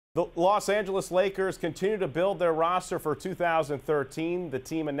The Los Angeles Lakers continue to build their roster for 2013. The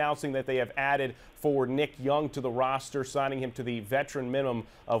team announcing that they have added forward Nick Young to the roster, signing him to the veteran minimum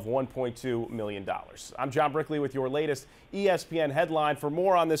of $1.2 million. I'm John Brickley with your latest ESPN headline. For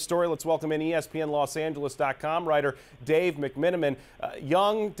more on this story, let's welcome in ESPNLosAngeles.com writer Dave McMenamin.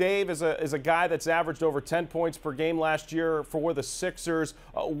 Young, Dave, is a guy that's averaged over 10 points per game last year for the Sixers.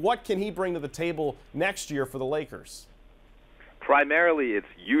 What can he bring to the table next year for the Lakers? Primarily, it's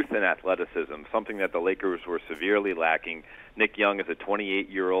youth and athleticism, something that the Lakers were severely lacking. Nick Young is a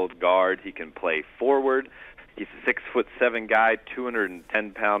 28-year-old guard. He can play forward. He's a 6'7" guy,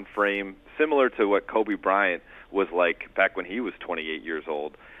 210-pound frame, similar to what Kobe Bryant was like back when he was 28 years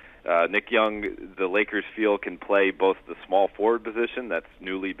old. Nick Young, the Lakers feel, can play both the small forward position that's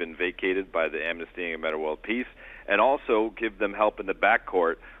newly been vacated by the amnestying of Metta World Peace, and also give them help in the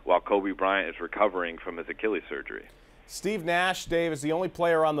backcourt while Kobe Bryant is recovering from his Achilles surgery. Steve Nash, Dave, is the only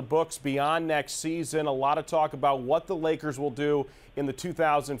player on the books beyond next season. A lot of talk about what the Lakers will do in the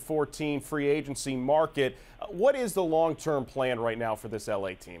 2014 free agency market. What is the long-term plan right now for this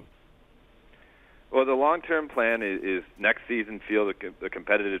LA team? Well, the long-term plan is next season field a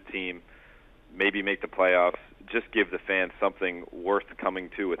competitive team, maybe make the playoffs, just give the fans something worth coming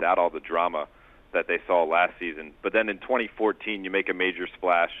to without all the drama that they saw last season. But then in 2014, you make a major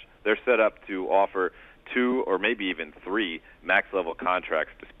splash. They're set up to offer 2 or maybe even 3 max-level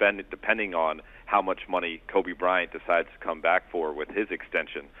contracts to spend, depending on how much money Kobe Bryant decides to come back for with his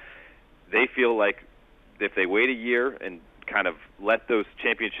extension. They feel like if they wait a year and kind of let those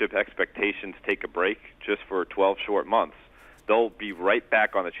championship expectations take a break just for 12 short months, they'll be right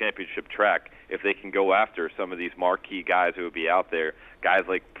back on the championship track if they can go after some of these marquee guys who would be out there, guys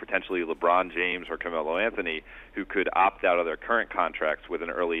like potentially LeBron James or Carmelo Anthony, who could opt out of their current contracts with an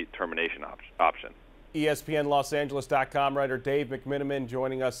early termination option. ESPNLosAngeles.com writer Dave McMenamin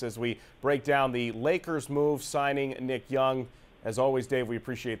joining us as we break down the Lakers move signing Nick Young. As always, Dave, we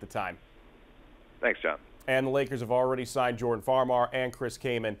appreciate the time. Thanks, John. And the Lakers have already signed Jordan Farmar and Chris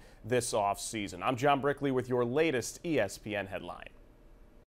Kaman this offseason. I'm John Brickley with your latest ESPN headline.